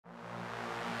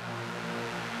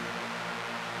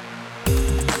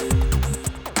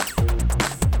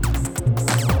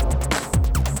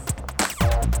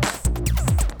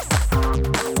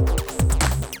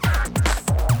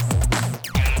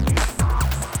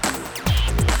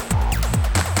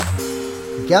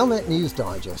Galnet News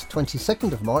Digest,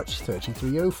 22nd of March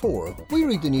 3304. We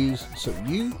read the news so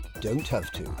you don't have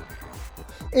to.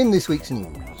 In this week's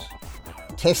news,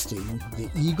 testing the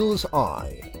eagle's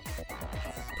eye,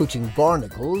 putting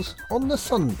barnacles on the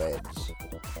sunbeds,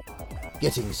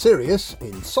 getting serious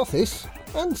in Sothis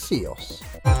and Ceos.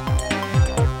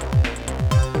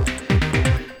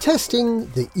 Testing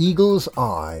the eagle's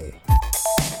eye.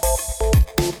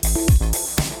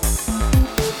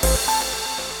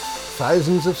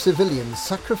 Thousands of civilians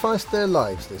sacrificed their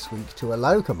lives this week to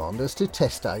allow commanders to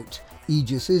test out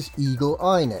Aegis's Eagle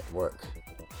Eye network.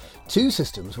 2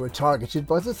 systems were targeted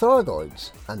by the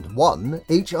Thargoids, and one,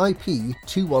 HIP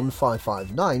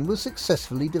 21559, was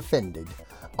successfully defended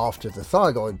after the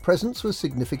Thargoid presence was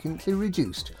significantly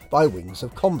reduced by wings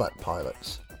of combat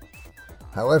pilots.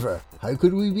 However, how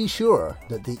could we be sure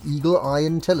that the Eagle Eye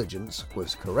intelligence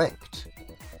was correct?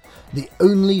 The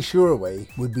only sure way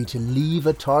would be to leave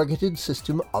a targeted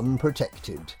system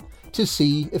unprotected, to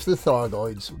see if the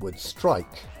Thargoids would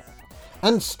strike.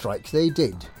 And strike they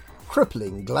did,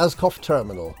 crippling Glazkov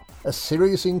Terminal, a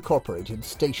Sirius Incorporated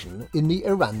station in the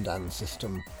Irandan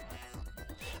system.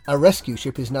 A rescue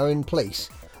ship is now in place,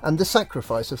 and the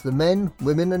sacrifice of the men,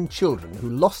 women and children who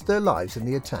lost their lives in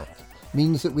the attack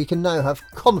means that we can now have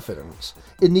confidence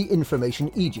in the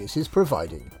information Aegis is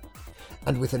providing.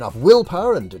 And with enough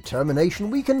willpower and determination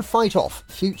we can fight off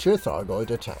future Thargoid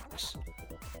attacks.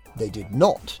 They did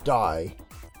not die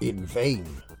in vain.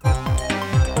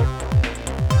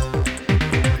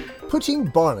 Putting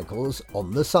barnacles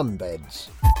on the sunbeds.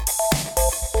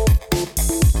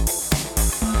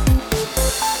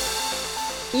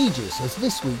 Aegis has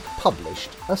this week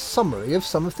published a summary of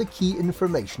some of the key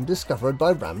information discovered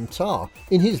by Ram Tah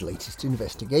in his latest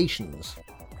investigations.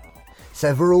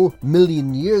 Several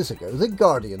million years ago, the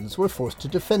Guardians were forced to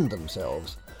defend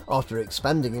themselves after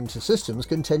expanding into systems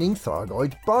containing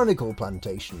Thargoid barnacle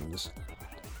plantations.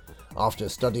 After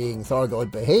studying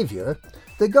Thargoid behaviour,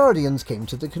 the Guardians came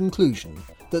to the conclusion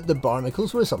that the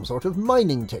barnacles were some sort of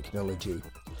mining technology,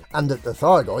 and that the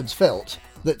Thargoids felt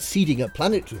that seeding a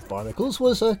planet with barnacles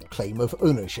was a claim of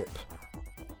ownership.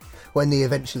 When they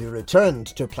eventually returned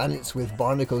to planets with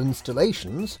barnacle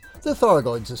installations, the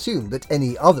Thargoids assumed that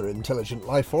any other intelligent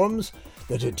lifeforms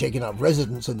that had taken up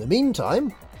residence in the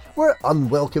meantime were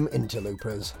unwelcome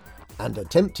interlopers, and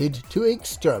attempted to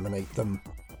exterminate them.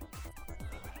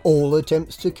 All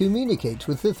attempts to communicate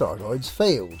with the Thargoids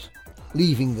failed,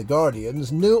 leaving the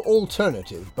Guardians no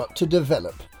alternative but to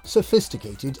develop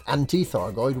sophisticated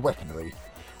anti-Thargoid weaponry,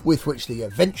 with which they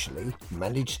eventually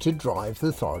managed to drive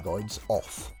the Thargoids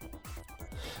off.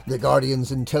 The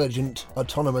Guardians' intelligent,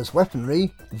 autonomous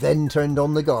weaponry then turned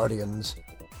on the Guardians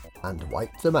and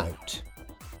wiped them out.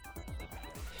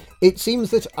 It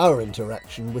seems that our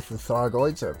interaction with the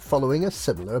Thargoids are following a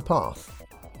similar path.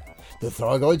 The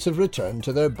Thargoids have returned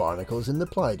to their barnacles in the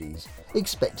Pleiades,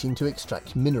 expecting to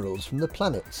extract minerals from the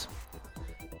planets.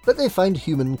 But they find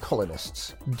human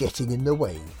colonists getting in the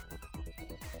way.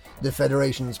 The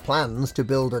Federation's plans to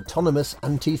build autonomous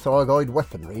anti-Thargoid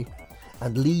weaponry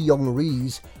and Li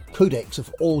Yong-ri's Codex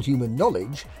of All Human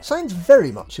Knowledge sounds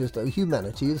very much as though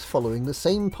humanity is following the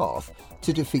same path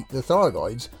to defeat the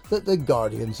Thargoids that the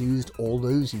Guardians used all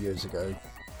those years ago.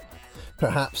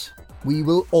 Perhaps we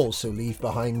will also leave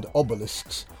behind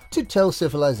obelisks to tell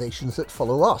civilizations that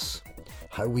follow us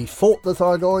how we fought the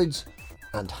Thargoids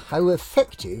and how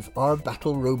effective our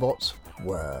battle robots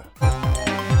were.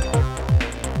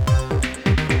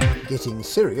 Getting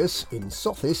serious in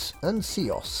Sothis and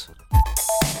Ceos.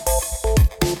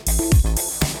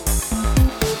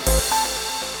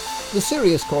 The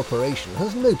Sirius Corporation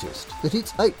has noticed that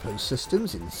its outpost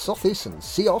systems in Sothis and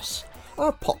Ceos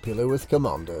are popular with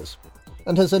commanders,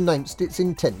 and has announced its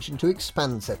intention to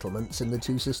expand settlements in the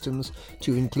 2 systems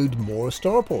to include more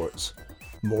starports,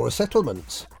 more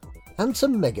settlements, and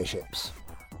some megaships.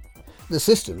 The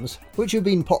systems, which have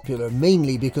been popular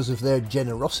mainly because of their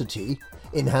generosity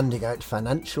in handing out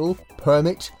financial,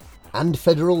 permit, and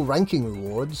federal ranking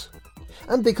rewards,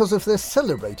 and because of their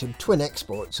celebrated twin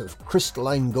exports of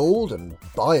crystalline gold and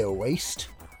bio-waste,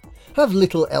 have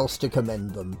little else to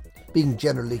commend them, being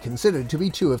generally considered to be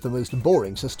 2 of the most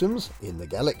boring systems in the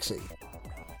galaxy.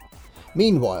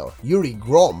 Meanwhile, Yuri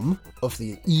Grom of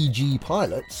the EG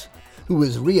Pilots, who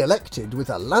was re-elected with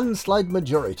a landslide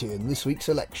majority in this week's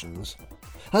elections,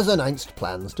 has announced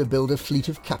plans to build a fleet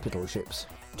of capital ships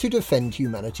to defend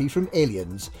humanity from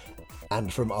aliens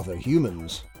and from other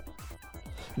humans.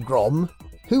 Grom,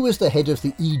 who was the head of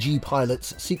the EG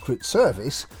Pilots' Secret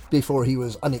Service before he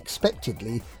was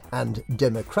unexpectedly and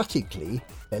democratically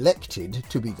elected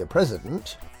to be the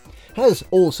president, has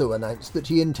also announced that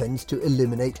he intends to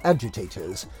eliminate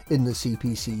agitators in the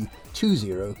CPC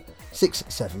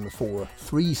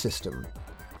 206743 system.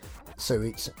 So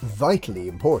it's vitally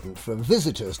important for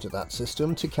visitors to that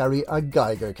system to carry a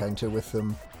Geiger counter with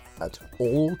them at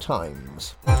all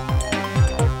times.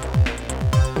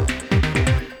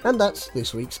 And that's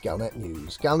this week's Galnet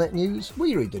News. Galnet News,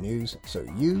 we read the news so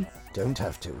you don't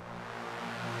have to.